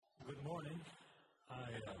morning.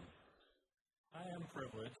 I am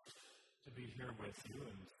privileged to be here with you,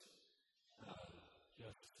 and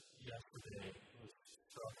just yesterday was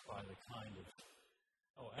struck by the kind of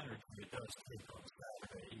energy it does take on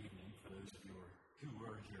Saturday evening for those of you who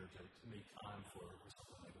were here to make time for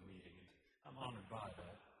something like a meeting. And I'm honored by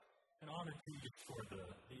that, and honored to you for the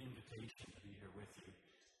invitation to be here with you.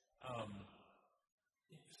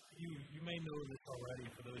 You may know this already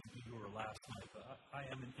for those of you who were last night, but I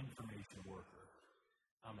am an information worker.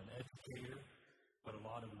 I'm an educator, but a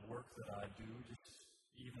lot of the work that I do, just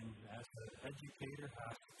even as an educator,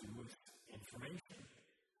 has to do with information.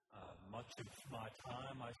 Much of my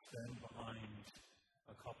time I spend behind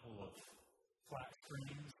a couple of flat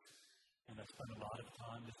screens, and I spend a lot of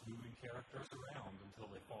time just moving characters around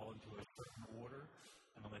until they fall into a certain order.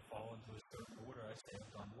 And when they fall into a certain order, I say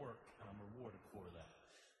I've done work, and I'm rewarded for that.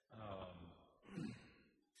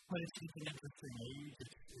 But it's an interesting age,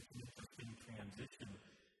 it's an interesting transition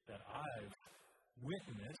that I've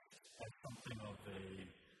witnessed as something of a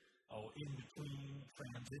in-between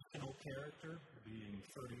transitional character, being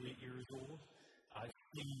 38 years old. I've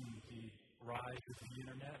seen the rise of the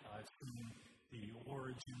internet. I've seen the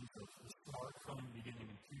origins of the smartphone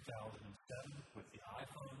beginning in 2007 with the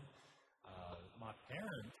iPhone. My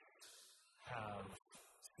parents have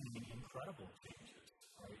seen incredible changes,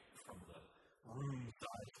 right, from the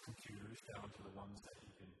room-sized computers down to the ones that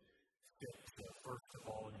you can fit, first of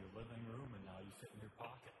all, in your living room, and now you fit in your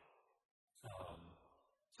pocket.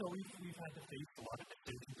 So we've had to face a lot of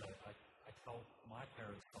decisions. I tell my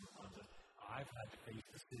parents sometimes that I've had to face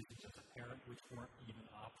decisions as a parent which weren't even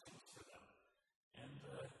options for them. And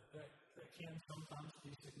that can sometimes be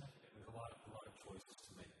significant. There's a lot of choices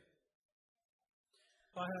to make.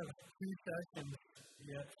 I have two sessions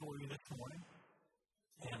yet for you this morning,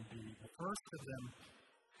 and the first of them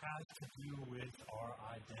has to do with our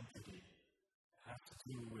identity. It has to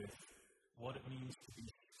do with what it means to be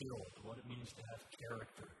filled, what it means to have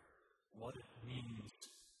character, what it means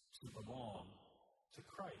to belong to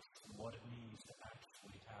Christ, and what it means to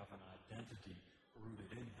actually have an identity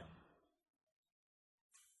rooted in Him.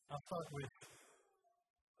 I'll start with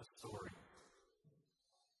a story.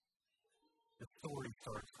 The story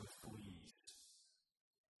starts with fleas.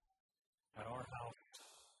 At our house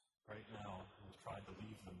right now, we've tried to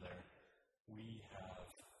leave them there, we have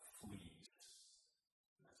fleas.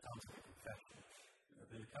 That sounds like a confession.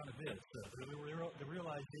 It kind of is. The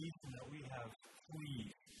realization that we have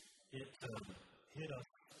fleas, it hit us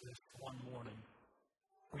this one morning.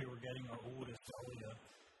 We were getting our oldest, Elia,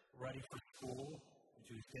 ready for school.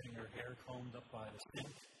 She was getting her hair combed up by the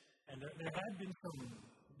sink. And there had been some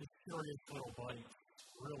mysterious little bites,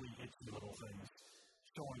 really itchy little things,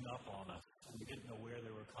 showing up on us. And we didn't know where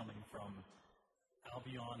they were coming from. I'll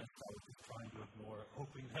be honest, I was just trying to ignore it,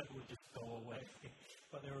 hoping that it would just go away.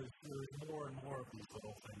 But there was more and more of these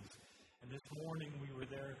little things. And this morning we were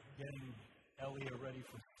there getting Elia ready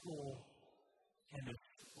for school, and this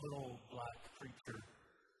little black creature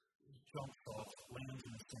jumps off, lands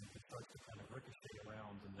in the sink, and starts to kind of ricochet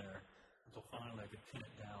around in there until finally I could pin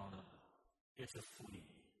it down. It's a flea.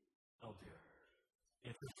 Oh dear.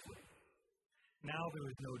 It's a flea. Now there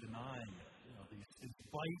was no denying it. You know, these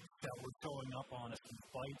bites that were showing up on us, these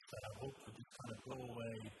bites that I hoped would just kind of go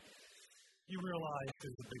away. You realize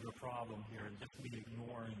there's a bigger problem here, and just me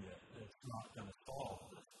ignoring it, it's not going to solve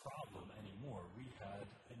this problem anymore. We had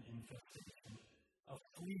an infestation of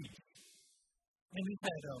fleas. And this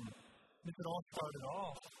had all started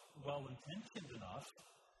off well-intentioned enough.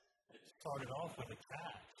 It started off with a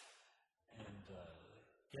cat. And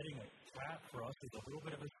getting a cat for us is a little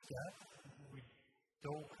bit of a step. We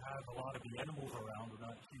don't have a lot of the animals around. We're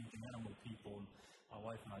not huge animal people. And my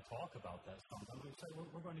wife and I talk about that sometimes. We say,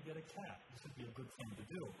 we're going to get a cat. This would be a good thing to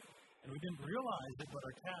do. And we didn't realize it, but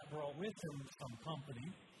our cat brought with him some company.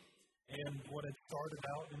 And what had started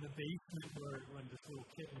out in the basement, when this little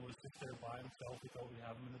kitten was just there by himself, we thought we'd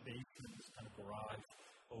have him in the basement, this kind of garage,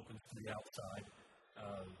 open to the outside.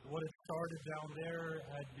 What had started down there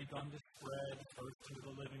had begun to spread first into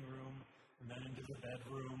the living room, and then into the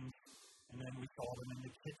bedroom, and then we saw them in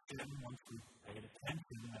the kitchen once we paid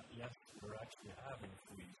attention that, yes, we were actually having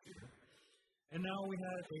fleas here. And now we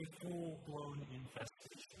had a full-blown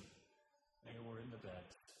infestation. They were in the bed.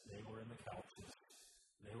 They were in the couches.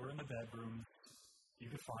 They were in the bedroom. You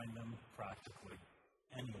could find them practically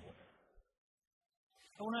anywhere.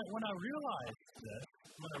 And when I realized this,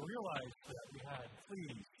 when I realized that we had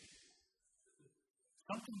fleas,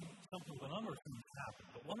 something, a number of things happened.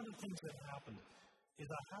 But one of the things that happened is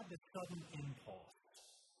I had this sudden impulse.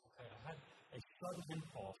 Okay, I had a sudden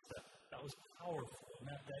impulse that was powerful.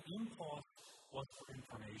 And that impulse was for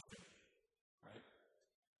information. right?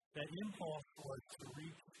 That impulse was to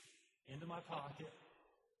reach into my pocket,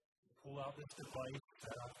 pull out this device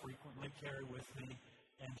that I frequently carry with me,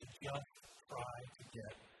 and to just try to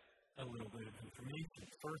get a little bit of information.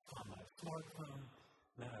 First on my smartphone,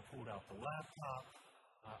 then I pulled out the laptop.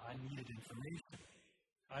 I needed information.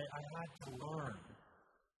 I had to learn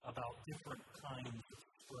about different kinds of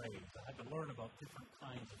sprays. I had to learn about different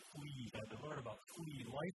kinds of fleas. I had to learn about flea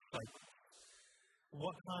life cycles.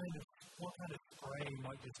 What kind of spray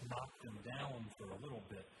might just knock them down for a little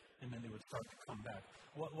bit, and then they would start to come back?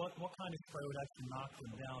 What kind of spray would actually knock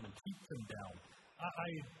them down and keep them down? I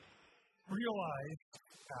realized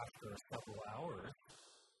after several hours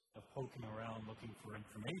of poking around looking for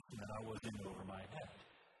information that I was in over my head.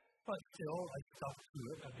 But still, I stuck to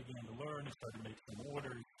it. I began to learn. I started to make some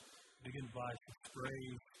orders, began to buy some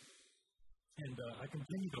sprays. And I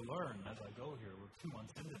continue to learn as I go here. We're 2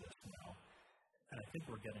 months into this now. And I think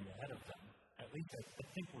we're getting ahead of them. At least I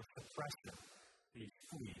think we're suppressing these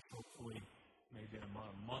fleas. Hopefully, maybe in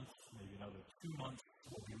about a month, maybe another 2 months,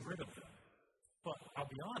 we'll be rid of them. But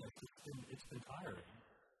I'll be honest, it's been tiring.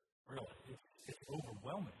 Really, it's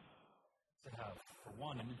overwhelming to have, for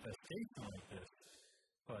one, an infestation like this,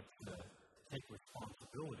 but to take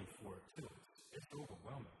responsibility for it too. It's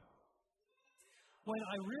overwhelming. When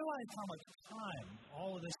I realized how much time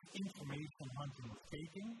all of this information hunting was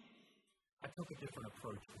taking, I took a different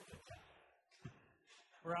approach with it.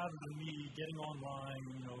 Rather than me getting online,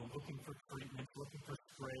 looking for treatments, looking for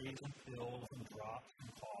sprays and pills and drops and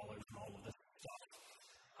collars and all of this stuff,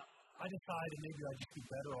 I decided maybe I'd just be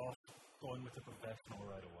better off going with a professional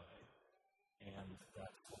right away. And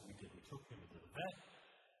that's what we did. We took him to the vet,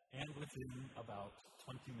 and within about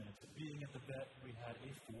 20 minutes of being at the vet, we had a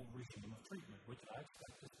full regime of treatment, which I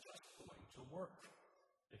expect is just going to work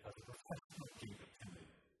because the professional gave it to me.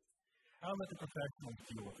 I'll let the professionals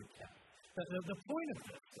deal with the cat. The point of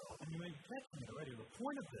this, though, and you may catch me already, the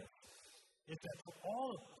point of this is that for all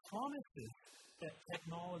the promises that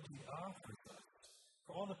technology offers us,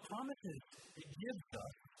 for all the promises it gives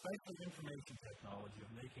us, especially information technology of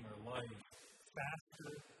making our lives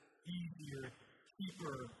faster, easier,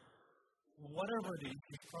 cheaper, whatever these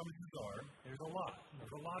promises are, there's a lot.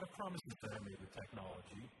 There's a lot of promises that are made with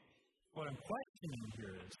technology. What I'm questioning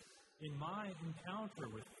here is, in my encounter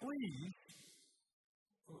with fleas,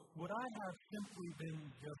 would I have simply been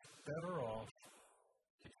just better off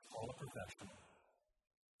to call a professional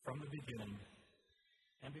from the beginning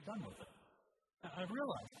and be done with it? I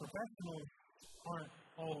realize professionals aren't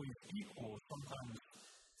always equal. Sometimes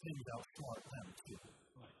things outsmart them too,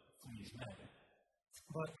 like fleas may.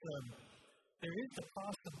 But there is the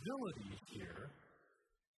possibility here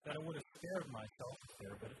that I would have spared myself a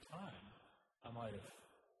fair bit of time. I might have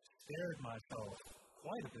spared myself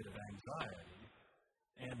quite a bit of anxiety,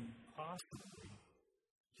 and possibly,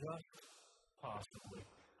 just possibly,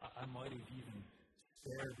 I might have even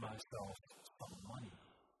spared myself some money.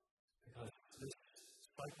 Because this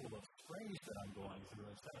cycle of sprays that I'm going through,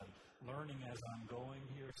 I said I'm learning as I'm going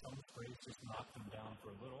here. Some sprays just knock them down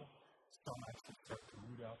for a little. Some actually start to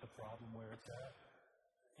root out the problem where it's at.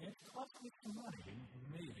 And it's cost me some money,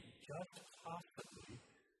 maybe, just possibly.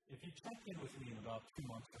 If you check in with me in about 2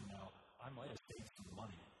 months from now, I might have saved some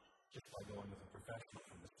money just by going with a professional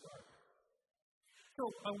from the start. So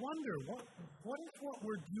I wonder, what is what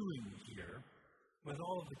we're doing here with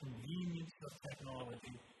all of the convenience of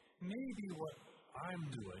technology? Maybe what I'm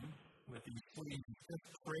doing with these fleas is just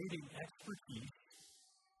creating expertise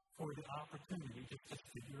for the opportunity just to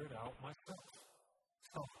figure it out myself.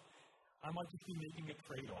 So I might just be making a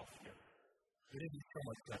trade-off here. It isn't so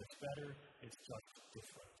much that it's better, it's just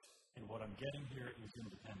different. And what I'm getting here is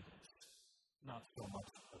independence, not so much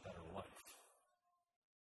a better life.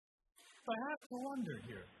 So I have to wonder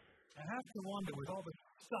here. I have to wonder with all the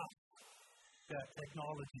stuff that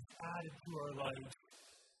technology added to our lives,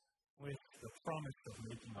 with the promise of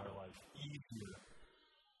making our life easier,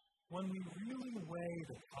 when we really weigh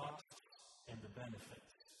the costs and the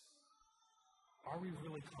benefits, are we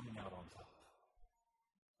really coming out on top?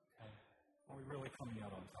 Okay? Are we really coming out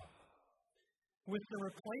on top? With the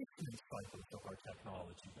replacement cycles of our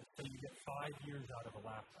technology, let's say you get 5 years out of a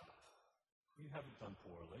laptop, you haven't done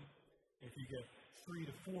poorly. If you get 3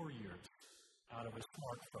 to 4 years out of a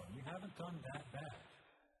smartphone, you haven't done that bad.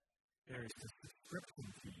 There's the subscription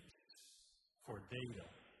fees for data,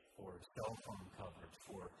 for cell phone coverage,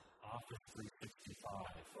 for Office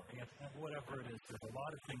 365, for whatever it is. There's a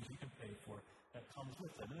lot of things you can pay for that comes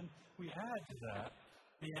with it. And then we add to that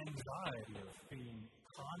the anxiety of being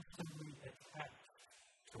constantly attached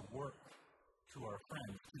to work, to our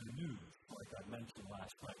friends, to the news, like I mentioned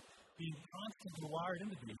last night. Being constantly wired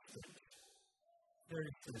into these things.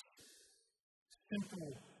 There's this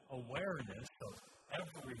simple awareness of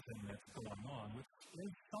everything that's going on, which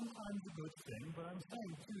is sometimes a good thing, but I'm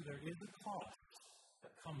saying too, there is a cost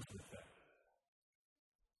that comes with that.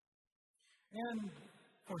 And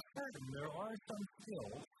for certain, there are some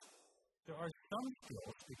skills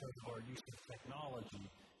because of our use of technology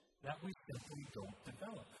that we simply don't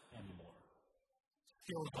develop anymore.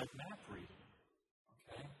 Skills like map reading,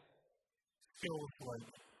 okay? Skills like,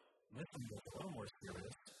 this one gets a little more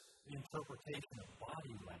serious, the interpretation of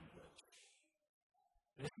body language.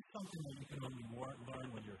 This is something that you can only learn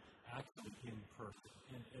when you're actually in person.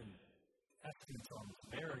 And estimates on this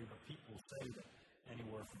vary, but people say that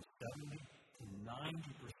anywhere from 70 to 90%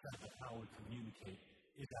 of how we communicate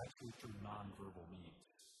is actually through nonverbal means.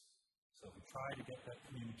 So if we try to get that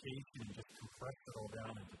communication and just compress it all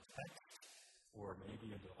down into text or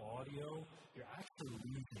maybe into audio, you're actually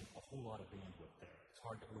losing a whole lot of bandwidth there. It's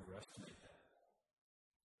hard to overestimate that.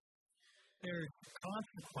 There's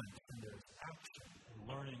consequence and there's action and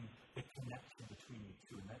learning the connection between the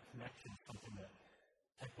two, and that connection is something that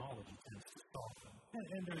technology tends to soften.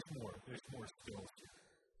 And there's more skills here.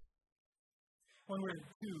 When we're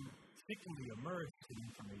too particularly immersed in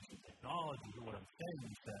information technology, what I'm saying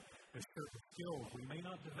is that there's certain skills we may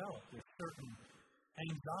not develop. There's certain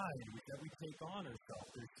anxieties that we take on ourselves.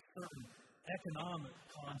 There's certain economic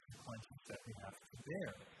consequences that we have to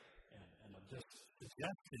bear. And I'm just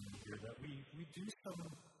suggesting here that we do some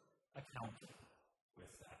accounting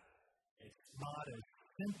with that. It's not as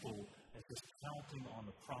simple as just counting on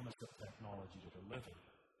the promise of technology to deliver.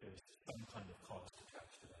 There's some kind of cost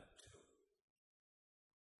attached to that too.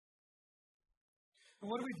 And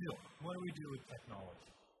what do we do? What do we do with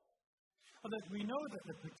technology? Well, we know that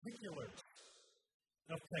the particulars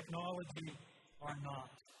of technology are not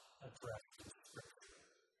addressed in Scripture.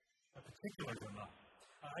 The particulars are not.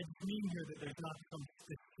 I mean here that there's not some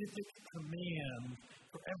specific command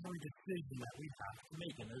for every decision that we have to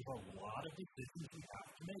make, and there's a lot of decisions we have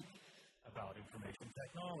to make about information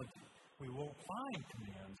technology. We won't find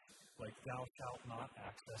commands like thou shalt not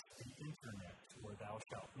access the internet, or thou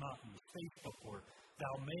shalt not use Facebook, or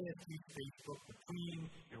thou mayest use Facebook between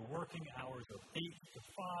your working hours of 8 to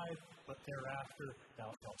 5, but thereafter thou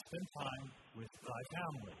shalt spend time with thy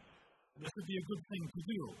family. This would be a good thing to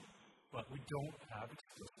do, but we don't have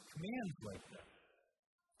explicit commands like that.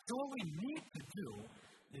 So what we need to do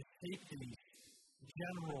is take these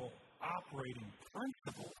general operating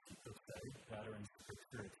principles, let's say, that are in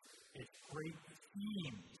Scripture. It's great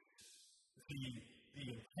themes, the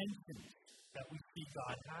intentions that we see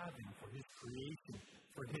God having for His creation,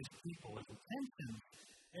 for His people as intentions,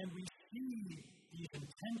 and we see these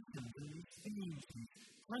intentions and these themes, these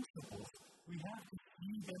principles, we have to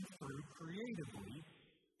see them through creatively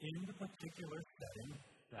in the particular setting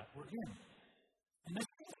that we're in. And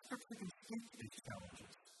that's what Scripture can speak to these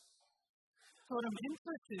challenges. So what I'm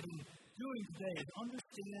interested in doing today is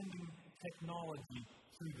understanding technology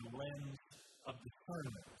through the lens of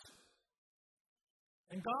discernment.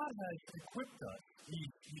 And God has equipped us,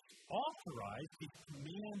 He's authorized, He's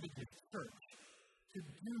commanded His church to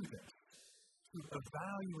do this, to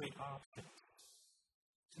evaluate options,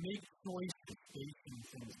 to make choices based on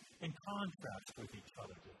things in contrast with each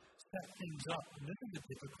other, to set things up. And this is a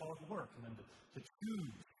difficult work, and then to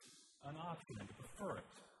choose an option and to prefer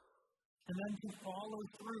it. And then to follow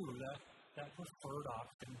through that preferred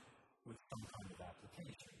option with some kind of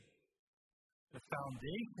application. The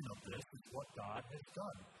foundation of this is what God has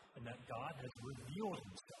done, and that God has revealed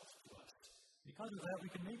Himself to us. Because of that, we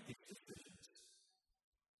can make these decisions.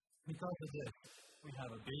 Because of this, we have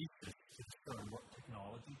a basis to discern what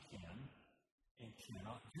technology can and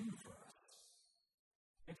cannot do for us.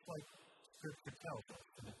 It's like Scripture tells us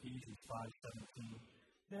in Ephesians 5:17,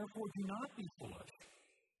 therefore do not be foolish,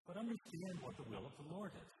 but understand what the will of the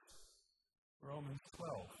Lord is. Romans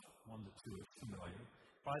 12:1-2 is familiar.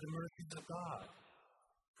 By the mercies of God,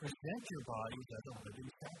 present your bodies as a living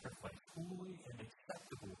sacrifice, holy and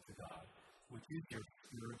acceptable to God, which is your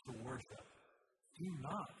spiritual worship. Do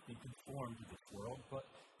not be conformed to this world, but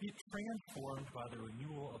be transformed by the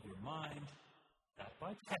renewal of your mind, that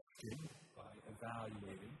by testing, by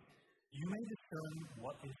evaluating, you may discern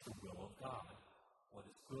what is the will of God, what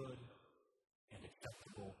is good and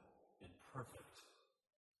acceptable and perfect.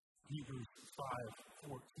 Hebrews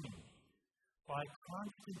 5:14. By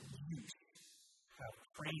constant use have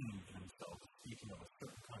trained themselves, speaking of a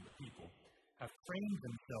certain kind of people, have trained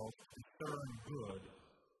themselves to discern good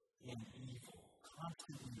and evil.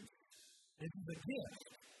 Constant use. This is a gift,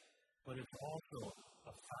 but it's also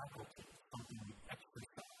a faculty, something we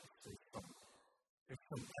exercise. There's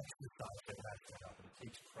some exercise that has to happen. It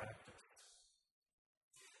takes practice.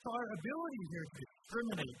 So our ability here to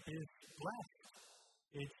discriminate is blessed.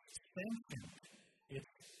 It's sanctioned.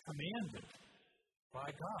 It's commanded by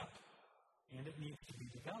God. And it needs to be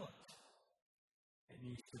developed. It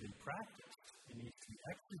needs to be practiced. It needs to be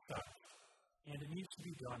exercised. And it needs to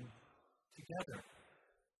be done together.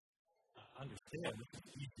 Understand, this is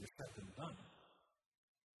easier said than done.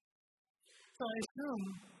 So I assume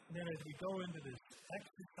that as we go into this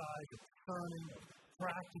exercise of learning, of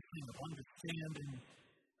practicing, of understanding,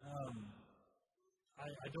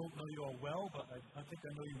 I don't know you all well, but I think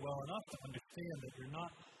I know you well enough to understand that you're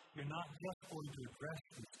not just going to address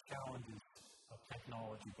these challenges of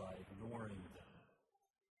technology by ignoring them,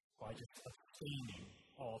 by just abstaining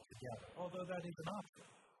altogether, although that is an option.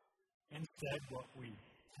 Instead, what we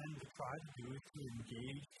tend to try to do is to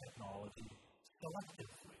engage technology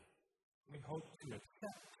selectively. We hope to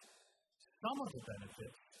accept some of the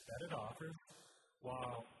benefits that it offers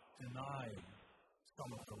while denying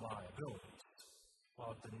some of the liabilities,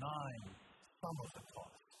 while denying some of the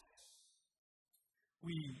costs.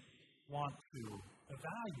 We want to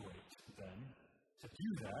evaluate, then, to do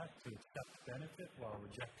that, to accept benefit while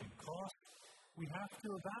rejecting costs, we have to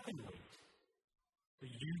evaluate the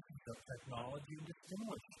uses of technology and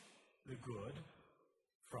distinguish the good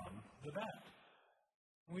from the bad.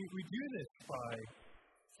 We do this by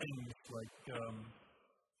things like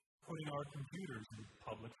putting our computers in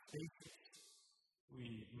public spaces. We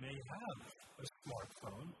may have a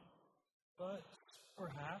smartphone, but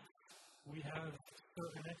perhaps we have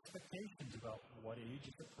certain expectations about what age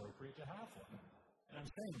is appropriate to have one. And I'm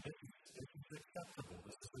saying this is acceptable.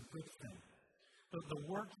 This is a good thing. But the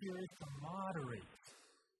work here is to moderate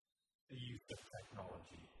the use of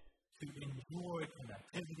technology, to enjoy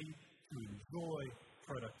connectivity, to enjoy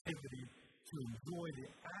productivity, to enjoy the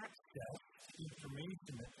access to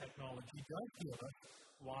information that technology does give us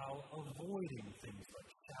while avoiding things like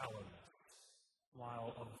shallowness,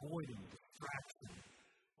 while avoiding distraction,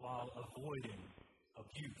 while avoiding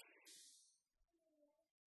abuse.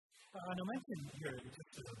 And I mentioned here,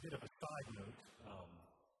 just as a bit of a side note,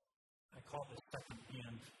 I caught this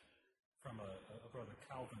secondhand from a brother,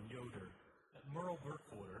 Calvin Yoder, that Merle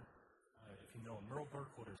Burkholder, if you know him, Merle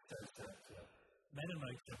Burkholder says that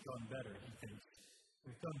Mennonites have done better, he thinks.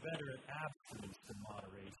 We've done better at abstinence than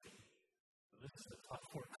moderation. So this is a tough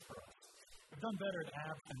work for us. We've done better at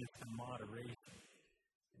abstinence than moderation.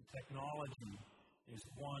 And technology is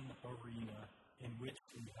one arena in which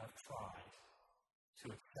we have tried to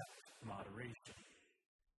accept moderation.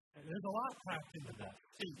 And there's a lot packed into that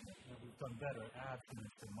statement, that we've done better at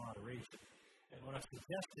abstinence than moderation. And what I'm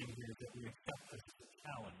suggesting here is that we accept this as a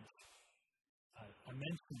challenge. I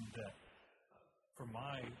mentioned that for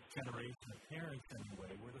my generation of parents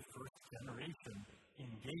anyway, we're the first generation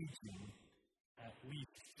engaging at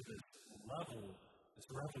least to this level, this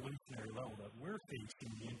revolutionary level that we're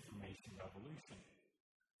facing the information revolution.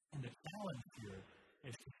 And the challenge here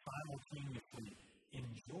is to simultaneously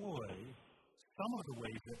enjoy some of the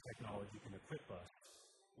ways that technology can equip us,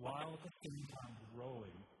 while at the same time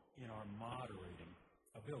growing in our moderating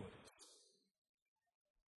abilities.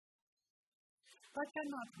 I tend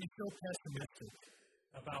not to be so pessimistic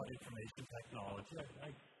about information technology.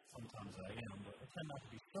 Sometimes I am, but I tend not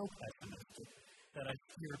to be so pessimistic that I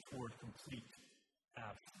steer toward complete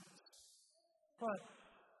abstinence. But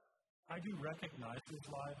I do recognize there's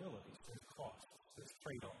liabilities, there's costs, there's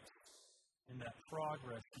trade-offs, and that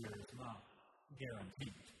progress here is not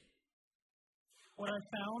guaranteed. What I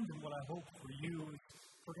found and what I hope for you is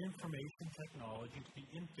for information technology to be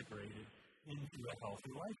integrated into a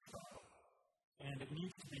healthy lifestyle. And it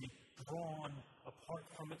needs to be drawn apart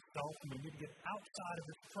from itself, and we need to get outside of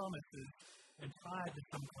its premises and tied to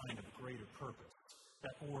some kind of greater purpose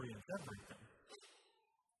that orients everything.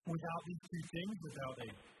 Without these two things, without a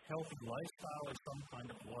healthy lifestyle or some kind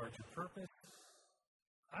of larger purpose,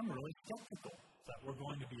 I'm really skeptical that we're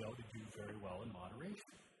going to be able to do very well in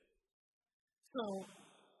moderation. So,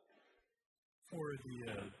 for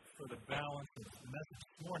the balance of the message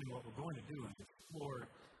this morning, what we're going to do is explore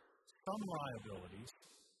some liabilities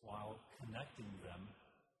while connecting them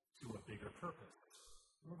to a bigger purpose.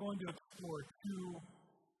 We're going to explore two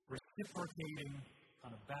reciprocating,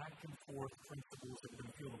 kind of back and forth principles that are going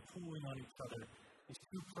to feel the pulling on each other. These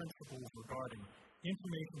two principles regarding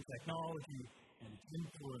information technology and its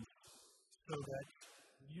influence, so that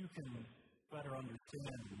you can better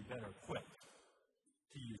understand and be better equipped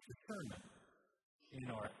to use discernment in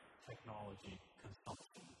our technology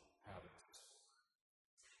consumption habits.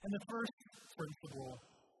 And the first principle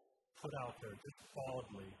put out there just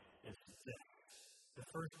broadly is this. The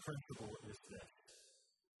first principle is this.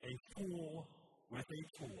 A fool with a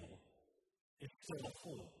tool is still a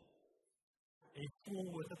fool. A fool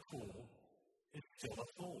with a tool is still a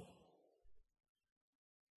fool.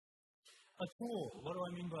 A tool, what do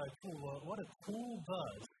I mean by a tool? Well, what a tool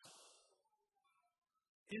does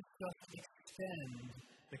is just extend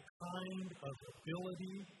the kind of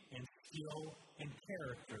ability and skill and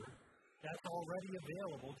character that's already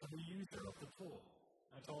available to the user of the tool.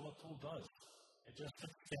 That's all a tool does. It just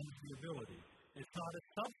extends the ability. It's not a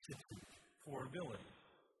substitute for ability.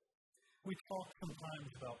 We talk sometimes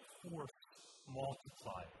about force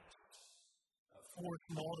multipliers. Force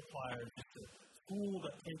multipliers is a tool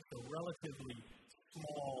that takes a relatively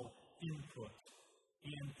small input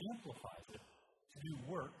and amplifies it to do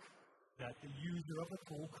work that the user of the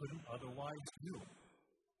tool couldn't otherwise do.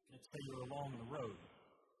 Let's say you're along the road,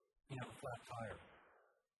 you have a flat tire.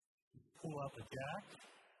 You pull out the jack,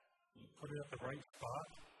 you put it at the right spot,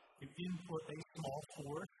 you input a small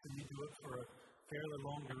force, and you do it for a fairly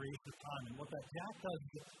long duration of time. And what that jack does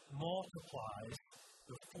is it multiplies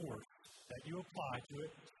the force that you apply to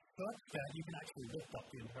it such that you can actually lift up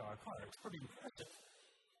the entire car. It's pretty impressive.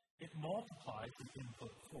 It multiplies the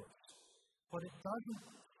input force, but it doesn't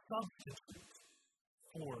substitute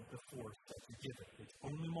for the force that you give it. It's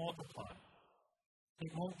only multiplying.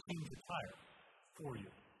 It won't change the tire for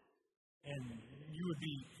you. And you would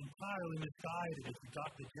be entirely misguided if you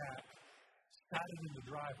got the jack, sat it in the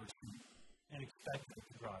driver's seat, and expected it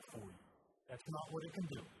to drive for you. That's not what it can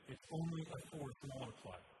do. It's only a force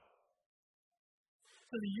multiplier.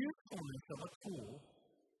 So the usefulness of a tool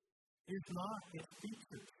is not its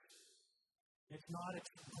features. It's not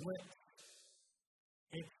its glitz.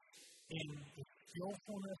 It's in the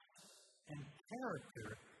skillfulness and character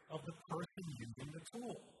of the person using the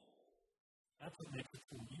tool. That's what makes a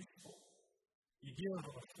tool useful. You give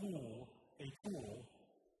a fool a tool,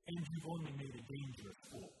 and you've only made a dangerous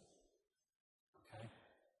fool. Okay?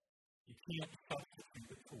 You can't substitute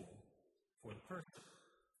the tool for the person.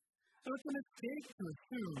 So it's a mistake to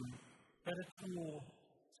assume that a tool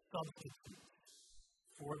substitutes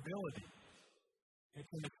for ability.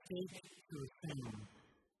 It's a mistake to assume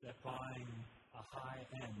that buying a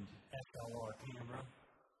high-end SLR camera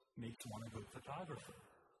makes one a good photographer.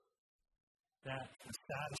 That the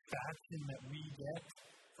satisfaction that we get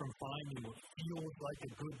from finding what feels like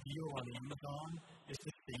a good deal on Amazon is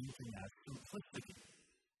the same thing as simplicity.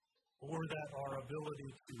 Or that our ability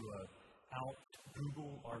to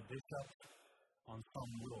out-Google our bishop on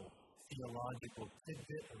some little theological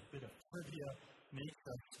tidbit or bit of trivia makes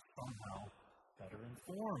us somehow better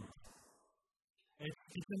informed.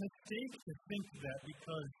 It's a mistake to think that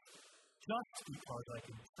just because I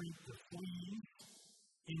can treat the fleas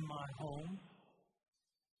in my home,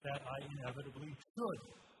 that I inevitably should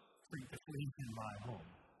treat the fleas in my home.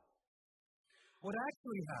 What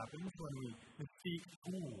actually happens when we mistake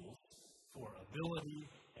tools for ability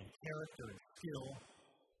and character and skill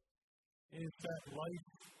is that life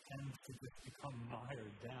tends to just become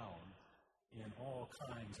mired down in all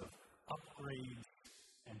kinds of upgrades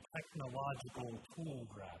and technological tool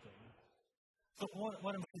grabbing. So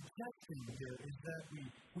what I'm suggesting here is that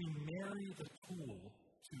we marry the tool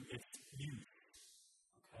to its use.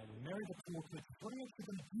 Okay? We marry the tool to its use. What are you actually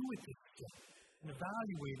going to do with this stuff? And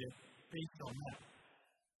evaluate it based on that.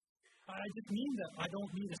 I just mean that I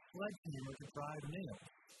don't need a sledgehammer to drive nails.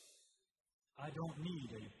 I don't need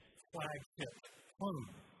a flagship phone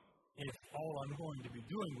if all I'm going to be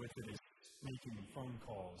doing with it is making phone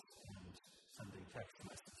calls and sending text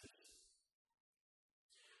messages.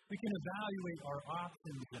 We can evaluate our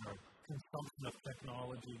options and our consumption of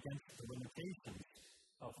technology against the limitations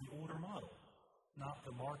of the older model, not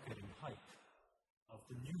the marketing hype of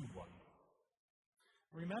the new one.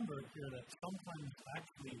 Remember here that sometimes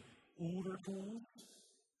actually older tools,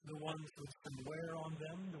 the ones with some wear on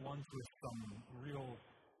them, the ones with some real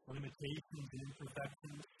limitations and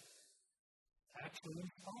imperfections, actually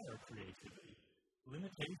inspire creativity.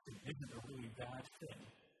 Limitation isn't a really bad thing.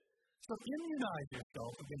 So immunize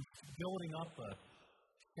yourself against building up a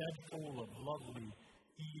shed full of lovely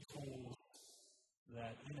e-tools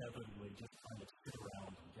that inevitably just kind of sit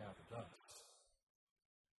around and gather dust.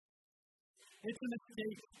 It's a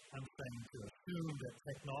mistake, I'm saying, to assume that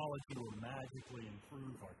technology will magically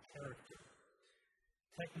improve our character.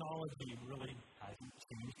 Technology really hasn't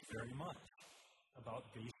changed very much about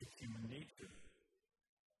basic human nature.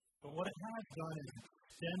 But what it has done is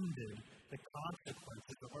extended the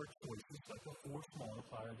consequences of our choices, like a force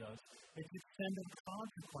multiplier does. It's extended the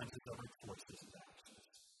consequences of our choices and actions.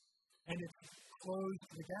 And it's closed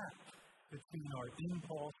the gap between our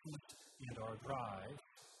impulses and our drive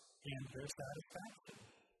and their satisfaction.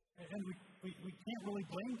 And we can't really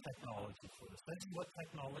blame technology for this. That's what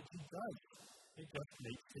technology does. It just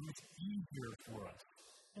makes things easier for us.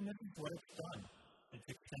 And this is what it's done. It's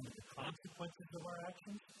extended the consequences of our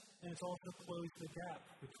actions, and it's also closed the gap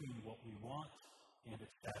between what we want and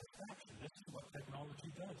its satisfaction. This is what technology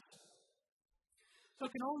does. So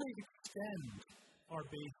it can only extend our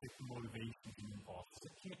basic motivations and impulses.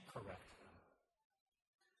 It can't correct them.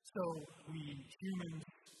 So we humans,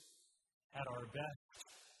 at our best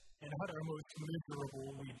and at our most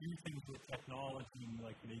miserable, we do things with technology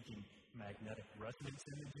like making magnetic resonance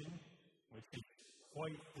imaging, which is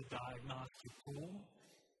quite the diagnostic tool,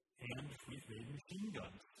 and we've made machine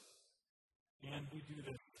guns. And we do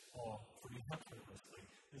this all pretty effortlessly.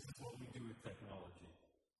 This is what we do with technology.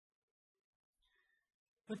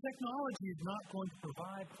 But technology is not going to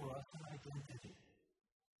provide for us an identity.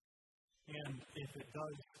 And if it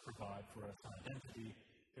does provide for us an identity,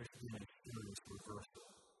 there should be a serious reversal.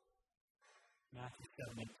 Matthew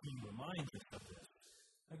 7:18 reminds us of this.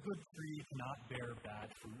 A good tree cannot bear bad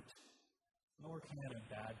fruit, nor can a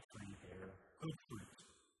bad tree bear good fruit.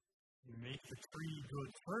 You make the tree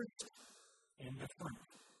good first, and the fruit,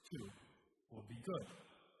 too, will be good.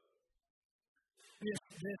 This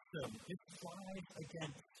flies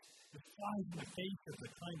in the face of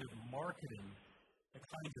the kind of marketing, the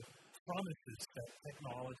kind of promises that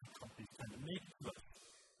technology companies tend to make to us.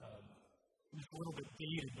 It's a little bit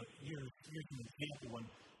dated, but here's an example.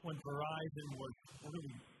 When Verizon was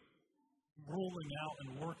really rolling out and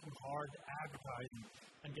working hard to advertise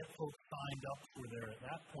and get folks signed up for their, at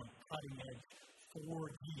that point, cutting-edge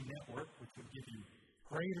 4G network, which would give you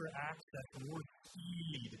greater access, more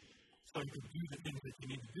speed, so you could do the things that you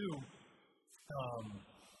need to do.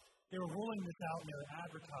 They were rolling this out in their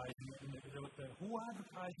advertising, and the whole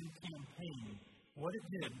advertising campaign, what it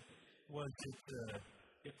did was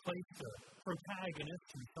it placed a protagonist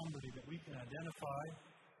in somebody that we can identify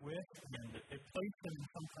with, and it placed them in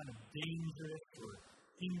some kind of dangerous or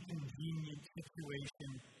inconvenient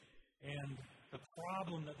situation. And the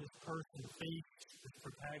problem that this person faced, this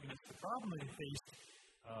protagonist, the problem that he faced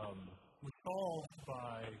was solved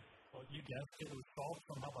by, well, you guessed it, was solved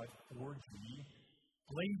somehow by 4G,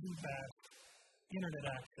 blazing fast internet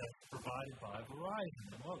access provided by Verizon.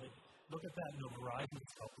 And well, look at that, Verizon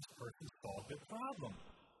has helped this person solve their problem.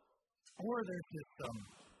 Or there's this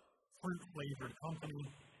fruit-flavored company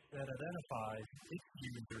that identifies its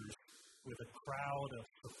users with a crowd of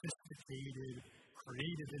sophisticated,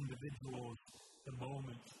 creative individuals the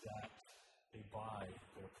moment that they buy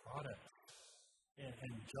their product.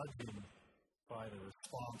 And judging by the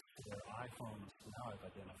response to their iPhones, now I've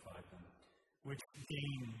identified them, which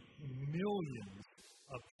gain millions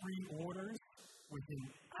of pre-orders within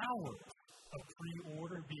hours of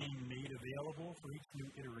pre-order being made available for each new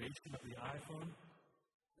iteration of the iPhone.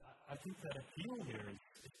 I think that appeal here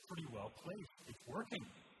is pretty well placed. It's working.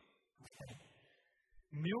 Okay.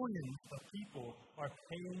 Millions of people are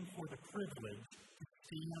paying for the privilege to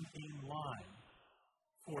stand in line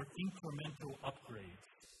for incremental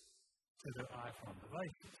upgrades to their iPhone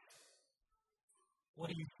devices.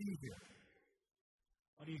 What do you see here?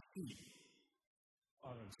 What do you see?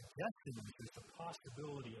 What I'm suggesting is there's a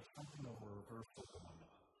possibility of something of a reversal going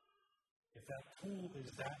on. If that tool is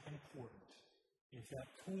that important, if that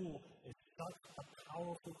tool is such a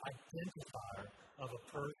powerful identifier of a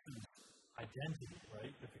person's identity,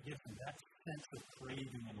 right? If it gives them that sense of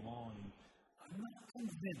craving and longing, I'm not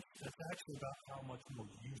convinced that's actually about how much more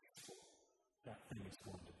useful that thing is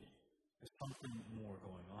going to be. There's something more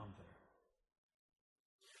going on there.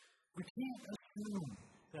 We can't assume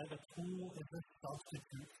that a tool is a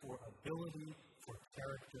substitute for ability, for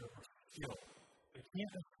character, or skill. We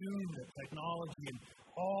can't assume that technology and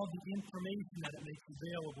all the information that it makes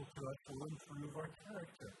available to us will improve our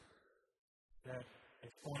character. That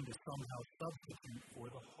it's going to somehow substitute for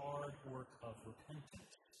the hard work of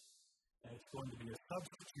repentance. That it's going to be a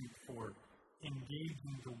substitute for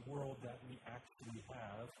engaging the world that we actually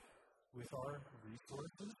have with our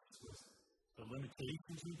resources, with the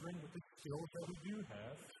limitations we bring, with the skills that we do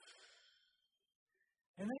have.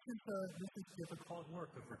 And this is difficult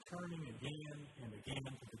work of returning again and again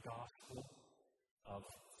to the gospel, of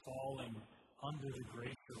falling under the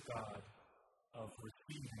grace of God, of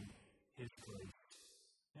receiving His grace,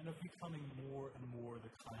 and of becoming more and more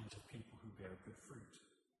the kinds of people who bear good fruit.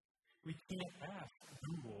 We can't ask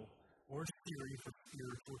Google or Siri for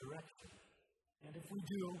spiritual direction. And if we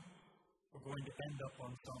do, we're going to end up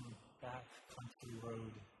on some back country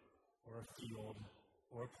road or a field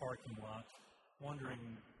or a parking lot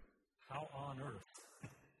wondering how on earth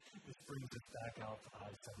this brings us back out to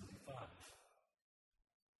I-75.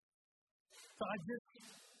 So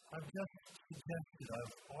I've just suggested,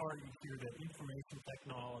 I've argued here that information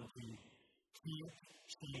technology can't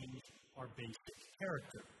change our basic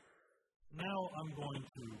character. Now I'm going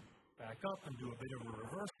to back up and do a bit of a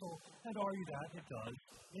reversal and argue that it does,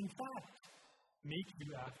 in fact, make you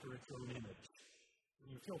after its own image.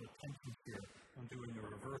 You feel the tension here. I'm doing a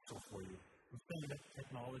reversal for you. I'm saying that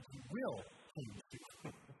technology will change you.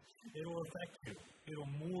 It'll affect you.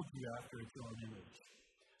 It'll mold you after its own image.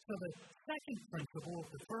 So the second principle,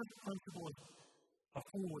 the first principle is a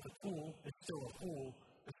fool with a tool is still a fool.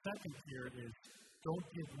 The second here is don't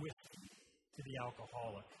give whiskey to the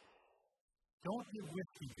alcoholic. Don't give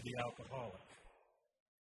whiskey to the alcoholic.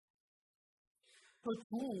 So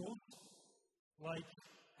tools, like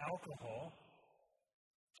alcohol,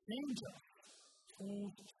 change us.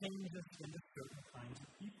 Tools change us into certain kinds of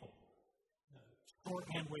people.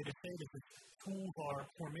 Shorthand way to say this is tools are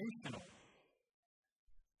formational.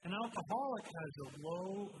 An alcoholic has a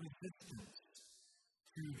low resistance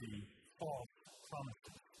to the false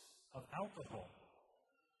promises of alcohol.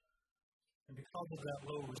 And because of that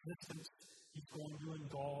low resistance, he's going to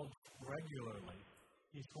indulge regularly.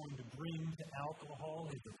 He's going to bring to alcohol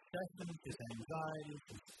his obsessions, his anxieties,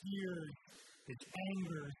 his fears, his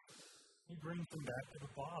anger. He brings them back to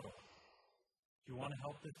the bottle. Do you want to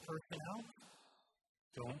help this person out?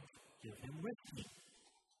 Don't give him whiskey.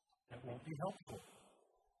 That won't be helpful.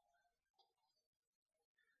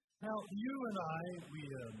 Now, you and I,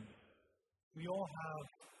 we all have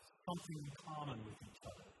something in common with each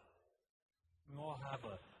other. We all have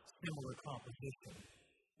a similar composition,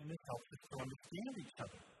 and this helps us to understand each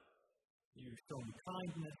other. You show me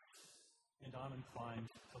kindness, and I'm inclined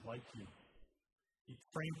to like you. You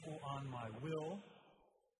trample on my will,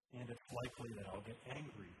 and it's likely that I'll get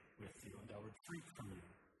angry with you and I'll retreat from you.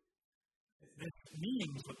 This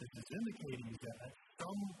means, what this is indicating is that at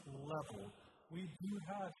some level, we do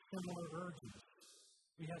have similar urges.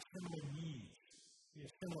 We have similar needs. We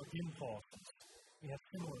have similar impulses. We have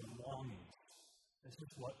similar longings. This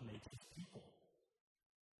is what makes us people.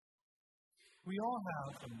 We all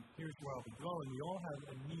have, and here's where I'll be going, we all have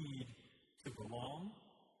a need to belong.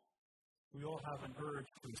 We all have an urge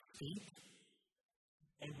to escape.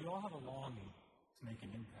 And we all have a longing to make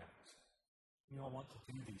an impact. We all want to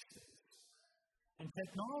do these things. And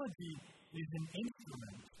technology is an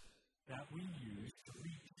instrument that we use to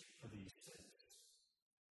reach for these things.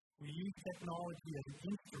 We use technology as an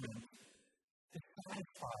instrument to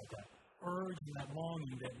satisfy that urge and that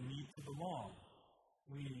longing that need to belong.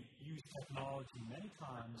 We use technology many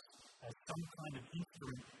times as some kind of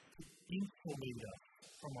instrument to insulate us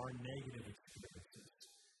from our negative experiences.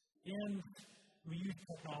 And we use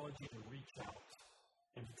technology to reach out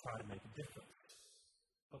and to try to make a difference.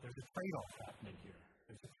 But there's a trade-off happening here.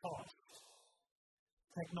 There's a cost.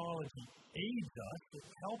 Technology aids us, it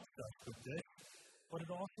helps us with this, but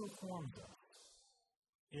it also forms us.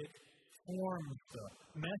 It forms the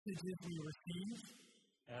messages we receive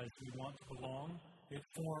as we want to belong. It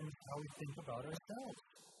forms how we think about ourselves.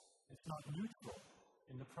 It's not neutral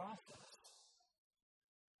in the process.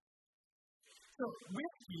 So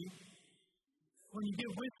whiskey, when you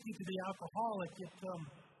give whiskey to the alcoholic,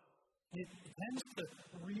 it tends to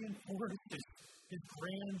reinforce his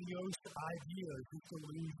grandiose ideas, his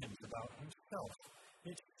illusions about himself.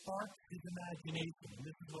 It sparks his imagination, and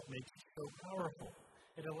this is what makes it so powerful.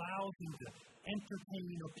 It allows him to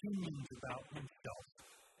entertain opinions about himself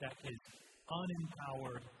that his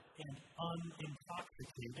unempowered and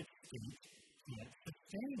unintoxicated state can't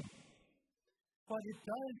sustain. But it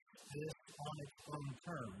does this on its own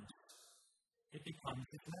terms. It becomes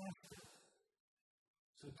his master.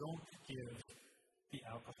 So don't give the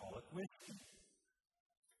alcoholic whiskey.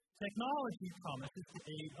 Technology promises to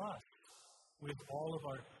aid us with all of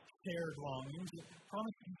our shared longings. It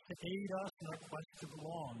promises to aid us in our quest to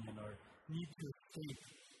belong, in our need to escape,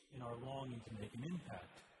 in our longing to make an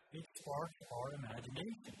impact. It sparks our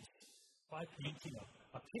imaginations by painting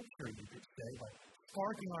a picture, you could say, by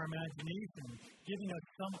sparking our imagination, giving us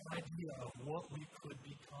some idea of what we could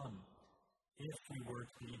become if we were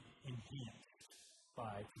to be enhanced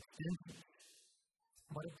by its senses.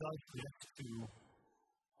 But it does this too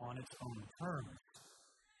on its own terms.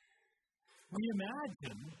 We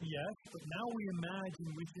imagine, yes, but now we imagine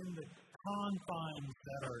within the confines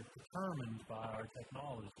that are determined by our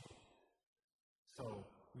technology. So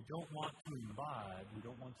we don't want to imbibe, we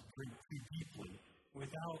don't want to drink too deeply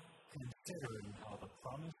without considering how the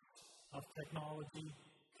promise of technology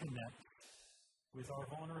connects with our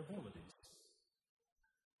vulnerabilities.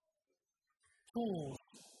 Tools,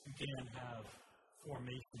 again, have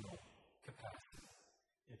formational capacity.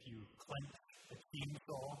 If you clench a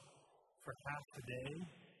chainsaw for half a day,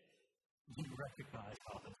 You recognize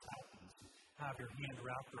how this happens. You have your hand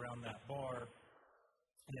wrapped around that bar,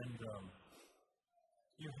 and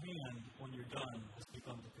your hand, when you're done, has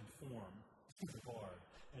begun to conform to the bar,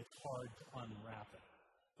 and it's hard to unwrap it.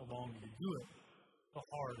 The longer you do it, the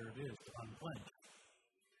harder it is to unclench.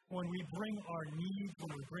 When we bring our needs,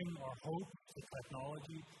 when we bring our hopes to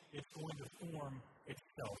technology, it's going to form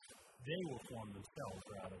itself. They will form themselves,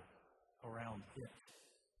 rather, around it.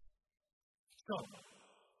 So,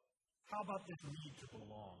 how about this need to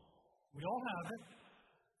belong? We all have it.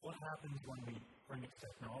 What happens when we bring it to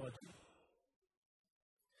technology?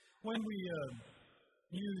 When we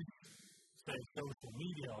use, say, social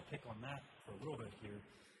media, I'll pick on that for a little bit here,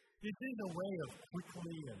 this is a way of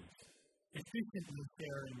quickly and efficiently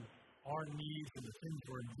sharing our needs and the things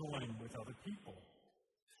we're enjoying with other people.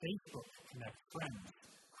 Facebook connects friends.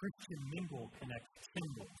 Christian Mingle connects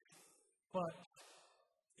singles. But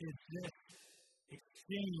is this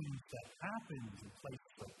exchange that happens in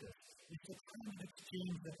places like this, it's the kind of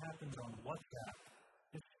exchange that happens on WhatsApp,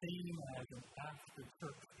 the same as an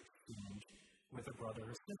after-church exchange with a brother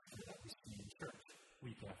or sister that we see in church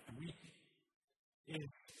week after week?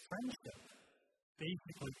 Is friendship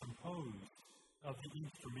basically composed of the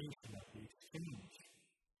information that we exchange?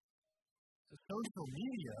 So social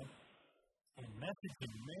media and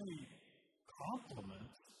messaging may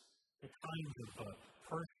complement the kinds of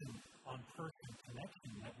person-on-person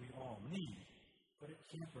connection that we all need, but it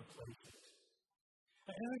can't replace it.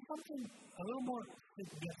 And there's something a little more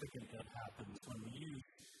significant that happens when we use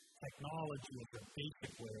technology as a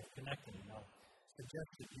basic way of connecting. I'll suggest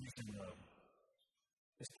that using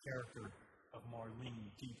this character of Marlene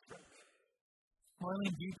Dietrich.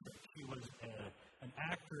 Marlene Dietrich, she was an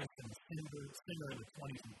actress and singer in the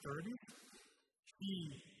 20s and 30s. She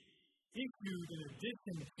issued, in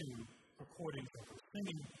addition to recordings of her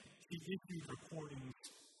singing, she issued recordings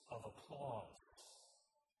of applause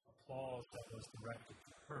that was directed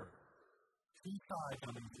to her. Two sides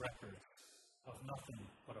on these records of nothing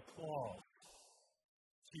but applause.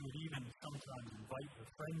 She would even sometimes invite her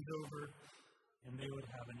friends over, and they would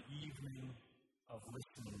have an evening of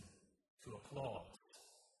listening to applause.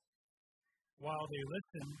 While they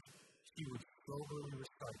listened, she would soberly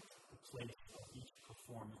recite the place of each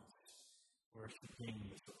performance where she gained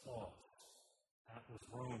this applause. That was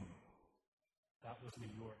Rome. That was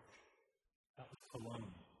New York. That was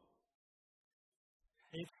Cologne.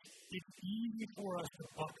 It's easy for us to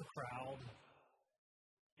buck a crowd.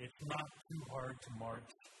 It's not too hard to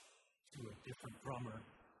march to a different drummer,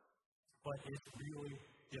 but it's really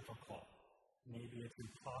difficult. Maybe it's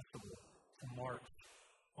impossible to march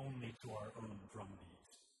only to our own drum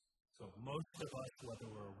beats. So most of us, whether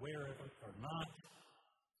we're aware of it or not,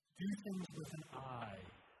 do things with an eye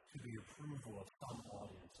to the approval of some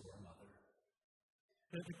audience or another.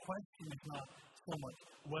 The question is not so much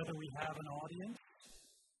whether we have an audience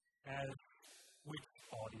as which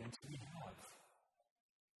audience we have.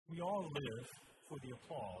 We all live for the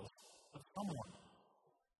applause of someone.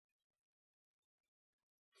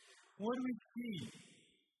 What do we see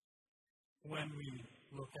when we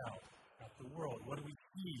look out at the world? What do we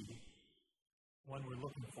see when we're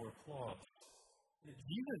looking for applause?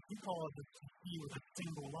 Jesus, he calls us to see with a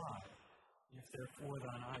single eye. If therefore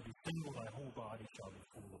thine eye be single, thy whole body shall be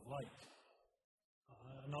full of light.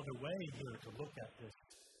 Another way here to look at this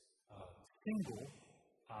single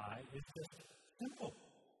eye is just simple.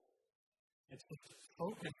 It's just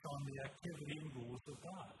focused on the activity and rules of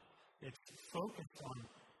God. It's focused on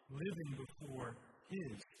living before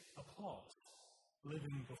His applause,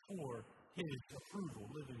 living before His approval,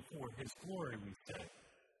 living for His glory, we say.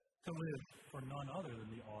 To live for none other than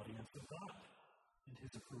the audience of God and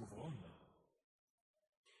His approval only.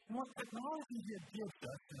 And what technology gives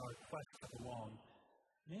us in our quest to belong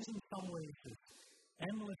is in some ways this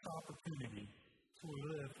endless opportunity to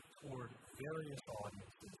live toward various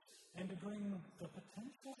audiences and to bring the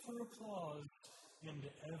potential for applause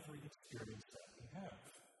into every experience that we have.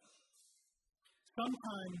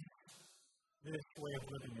 Sometimes this way of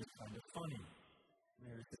living is kind of funny.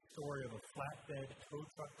 There's the story of a flatbed tow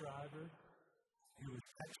truck driver who was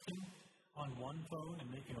texting on one phone and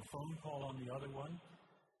making a phone call on the other one.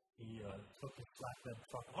 He took his flatbed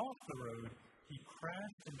truck off the road, he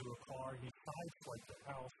crashed into a car, he sideswiped a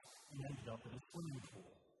house, and ended up in a swimming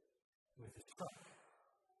pool with his truck.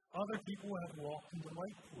 Other people have walked into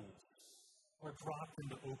light pools or dropped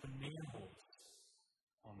into open manholes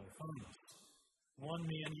on their phones. One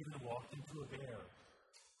man even walked into a bear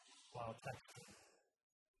while texting.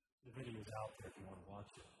 The video is out there if you want to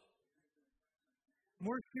watch it.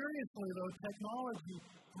 More seriously, though, technology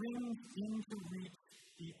brings into reach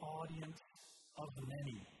the audience of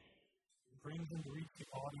many. brings them to reach the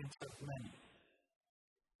audience of many.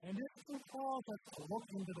 And this calls us to look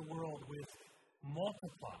into the world with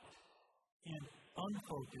multiplied and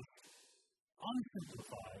unfocused,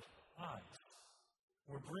 unsimplified eyes.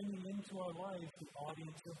 We're bringing into our lives the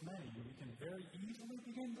audience of many, and we can very easily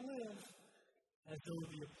begin to live as though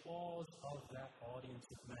the applause of that audience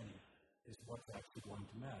of many is what's actually going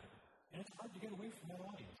to matter. And it's hard to get away from that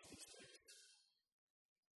audience these days.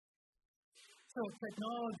 So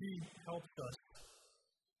technology helps us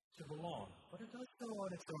to belong, but it does so on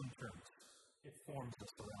its own terms. It forms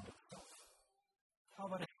us around itself. How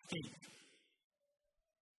about escape?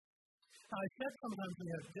 Now, I said sometimes we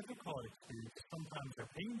have difficult experiences, sometimes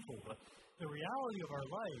they're painful, but the reality of our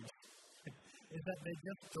lives is that they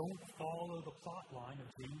just don't follow the plot line of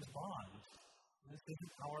James Bond. This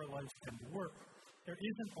isn't how our lives tend to work. There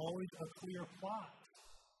isn't always a clear plot.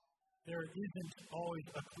 There isn't always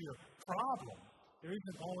a clear problem. There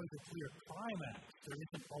isn't always a clear climax. There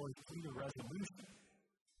isn't always clear resolution.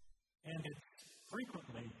 And it's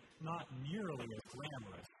frequently not nearly as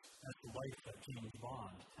glamorous as the life that James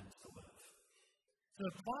Bond tends to live. So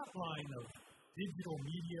the plot line of digital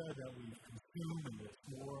media that we consume and that's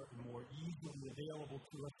more and more easily available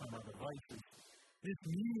to us on our devices, this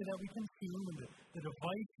media that we consume and the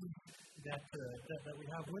devices that we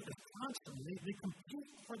have with us constantly, they compete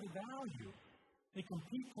for the value. They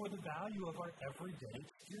compete for the value of our everyday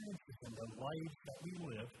experiences and the lives that we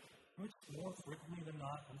live, which more frequently than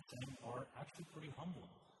not, I'm saying, are actually pretty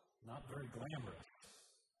humbling, not very glamorous.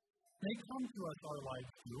 They come to us, our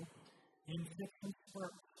lives too, in different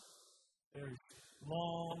spurts. There's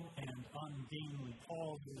long and ungainly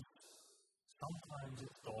pauses. Sometimes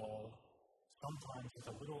it's dull. Sometimes it's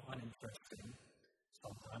a little uninteresting.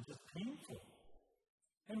 Sometimes it's painful.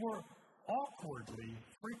 And we're awkwardly,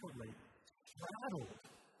 frequently, straddled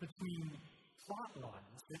between plot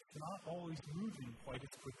lines. It's not always moving quite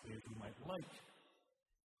as quickly as we might like.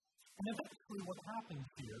 And eventually what happens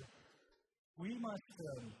here, we must,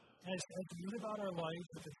 as we live out our lives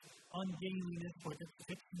with this ungainliness, with this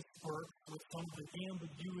fits and spurts, with some of the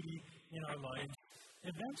ambiguity in our lives,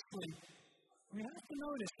 eventually we have to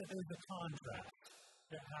notice that there's a contrast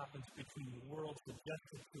that happens between the world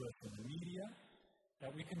suggested to us in the media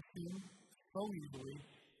that we consume so easily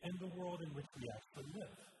and the world in which we actually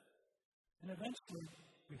live. And eventually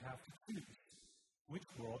we have to choose. Which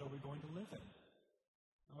world are we going to live in?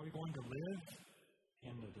 Are we going to live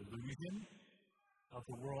in the delusion of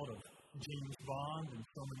the world of James Bond and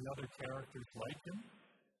so many other characters like him?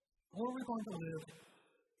 Or are we going to live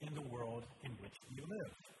in the world in which we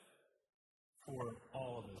live? For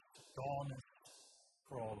all of its dullness,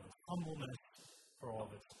 for all of its humbleness, for all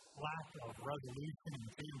of its lack of resolution and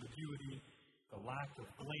ambiguity, the lack of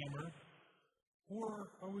glamour? Or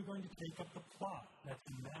are we going to take up the plot that's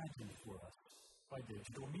imagined for us by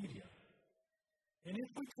digital media? And if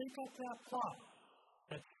we take up that plot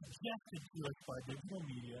that's suggested to us by digital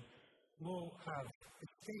media, we'll have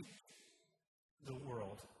escaped the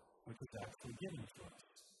world which is actually given to us.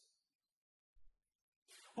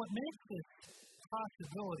 What makes this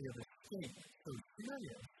possibility of escape so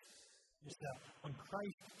serious is that when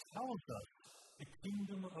Christ tells us the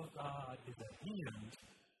kingdom of God is at hand,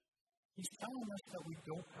 He's telling us that we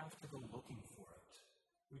don't have to go looking for it.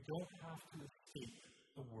 We don't have to escape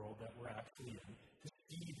the world that we're actually in to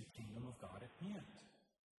see the kingdom of God at hand.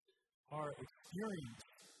 Our experience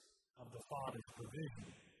of the Father's provision,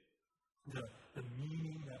 the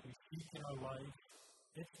meaning that we seek in our life,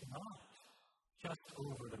 it's not just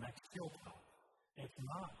over the next hilltop. It's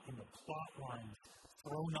not in the plot lines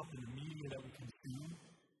thrown up in the media that we consume,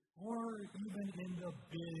 or even in the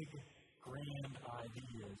big, grand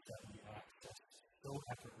ideas that we access so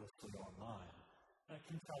effortlessly online that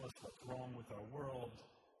can tell us what's wrong with our world,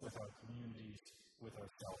 with our communities, with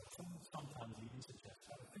ourselves, and sometimes even suggest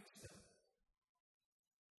how to fix them.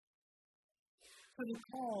 So the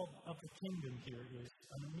call of the kingdom here is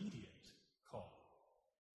an immediate call.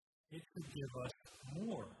 It should give us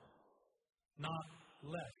more, not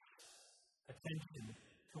less, attention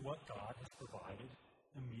to what God has provided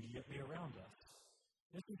immediately around us.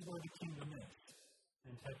 This is where the kingdom is,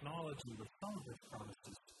 and technology with some of its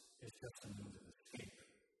promises is just a means of escape.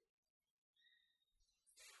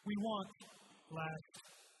 We want last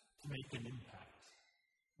to make an impact.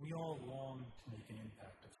 We all long to make an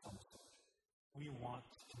impact of some sort. We want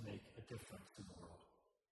to make a difference in the world.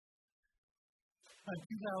 In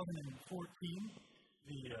 2014,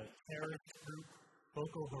 the terrorist group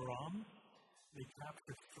Boko Haram, they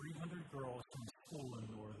captured 300 girls from a school in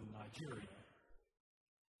northern Nigeria.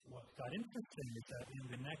 What got interesting is that in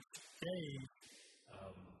the next day,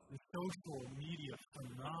 the social media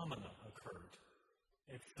phenomena occurred.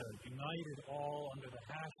 It's united all under the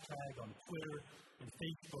hashtag on Twitter and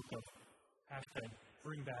Facebook of hashtag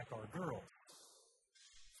Bring Back Our Girls.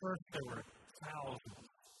 First, there were thousands,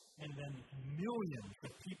 and then millions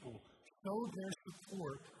of people showed their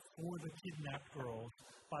support for the kidnapped girls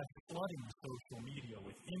by flooding social media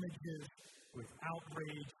with images, with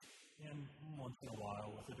outrage, and once in a while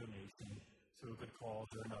with a donation to a good cause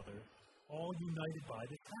or another, all united by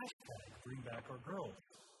this hashtag, Bring Back Our Girls.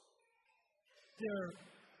 Their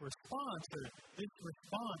response, or this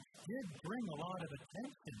response, did bring a lot of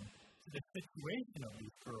attention to the situation of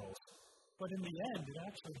these girls, but in the end, it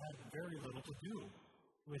actually had very little to do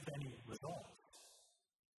with any results.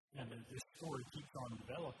 And this story keeps on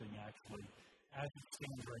developing, actually. As it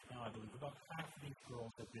stands right now, I believe about half of these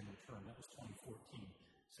girls have been returned. That was 2014,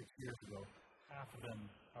 6 years ago. Half of them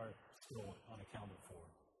are still unaccounted for.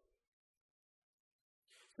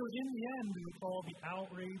 So in the end, with all the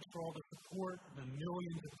outrage, for all the support, the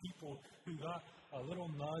millions of people who got a little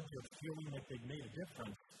nudge of feeling like they'd made a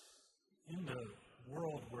difference, in the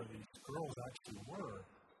world where these girls actually were,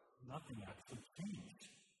 nothing actually changed.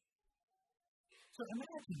 So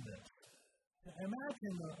imagine this.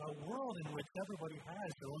 Imagine a world in which everybody has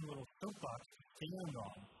their own little soapbox to stand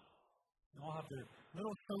on. They all have their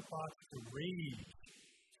little soapbox to rage,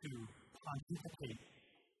 to pontificate,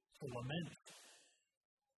 to lament.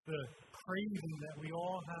 The craving that we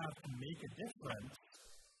all have to make a difference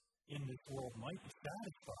in this world might be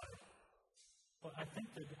satisfied, but I think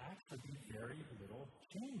there'd actually be very little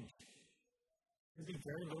change. There'd be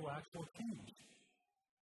very little actual change.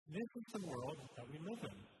 This is the world that we live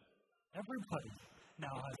in. Everybody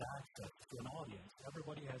now has access to an audience.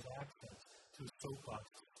 Everybody has access to a soapbox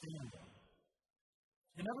to stand on.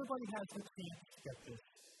 And everybody has the chance to get this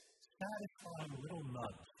satisfying little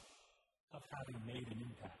nudge of having made an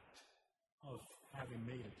impact, of having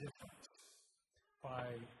made a difference by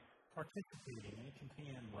participating in a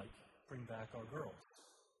campaign like Bring Back Our Girls.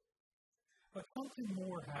 But something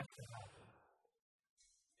more has to happen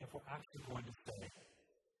if we're actually going to say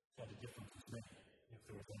that a difference is made, if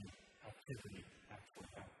there was any activity actually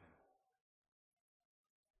happening.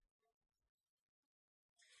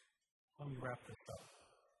 Let me wrap this up.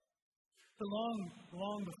 So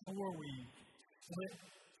long before we split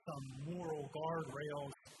some moral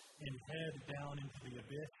guardrails and head down into the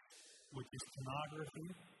abyss, which is pornography,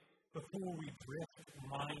 before we drift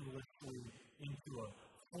mindlessly into a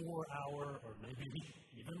 4-hour or maybe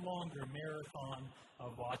even longer marathon of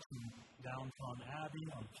watching Downton Abbey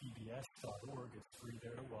on PBS.org. It's free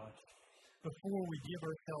there to watch. Before we give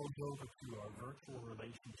ourselves over to our virtual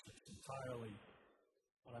relationships entirely,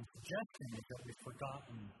 what I'm suggesting is that we've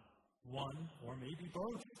forgotten one or maybe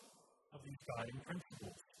both of these guiding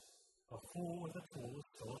principles. A fool with a tool is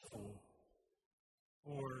still a fool.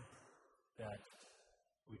 Or that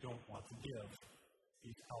we don't want to give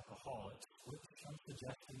these alcoholics, which I'm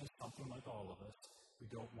suggesting is something like all of us, we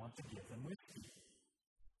don't want to give them whiskey.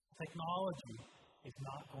 Technology is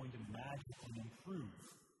not going to magically improve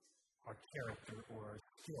our character or our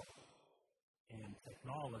skill. And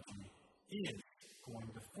technology is going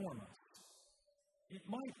to form us. It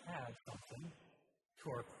might add something to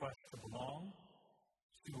our quest to belong,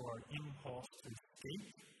 to our impulse to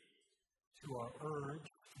escape, to our urge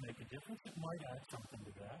to make a difference. It might add something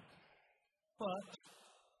to that. But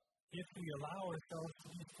if we allow ourselves to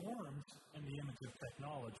be formed in the image of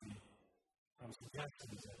technology, I'm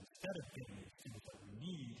suggesting that instead of getting the things that we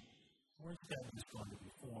need, we're instead just going to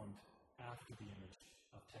be formed after the image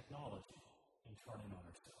of technology and turning on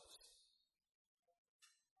ourselves.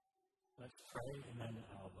 Let's pray, and then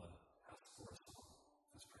I'll ask for us.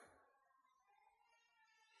 Let's pray.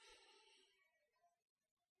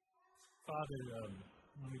 Father,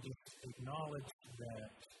 we just acknowledge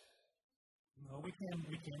that we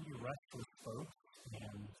can be restless folks,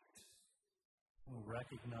 and we'll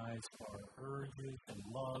recognize our urges and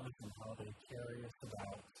loves and how they carry us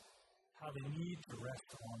about, how they need to rest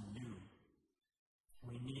on you.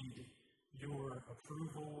 We need your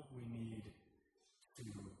approval. We need to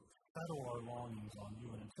settle our longings on you.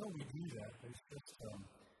 And until we do that,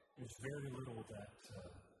 there's very little that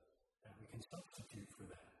we can substitute for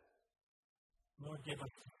that. Lord, give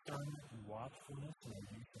us discernment and watchfulness in our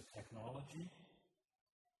use of technology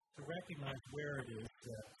to recognize where it is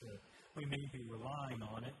that we may be relying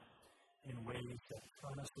on it in ways that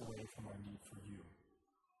turn us away from our need for you.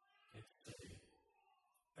 It's a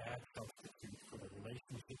bad substitute for the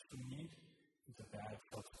relationships we need. It's a bad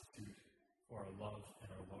substitute for our love and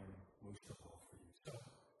our learning, most of all for you. So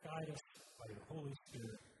guide us by your Holy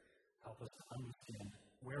Spirit. Help us to understand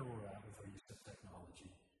where we're at with our use of technology,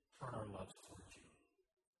 turn our loves towards you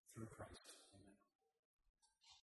through Christ.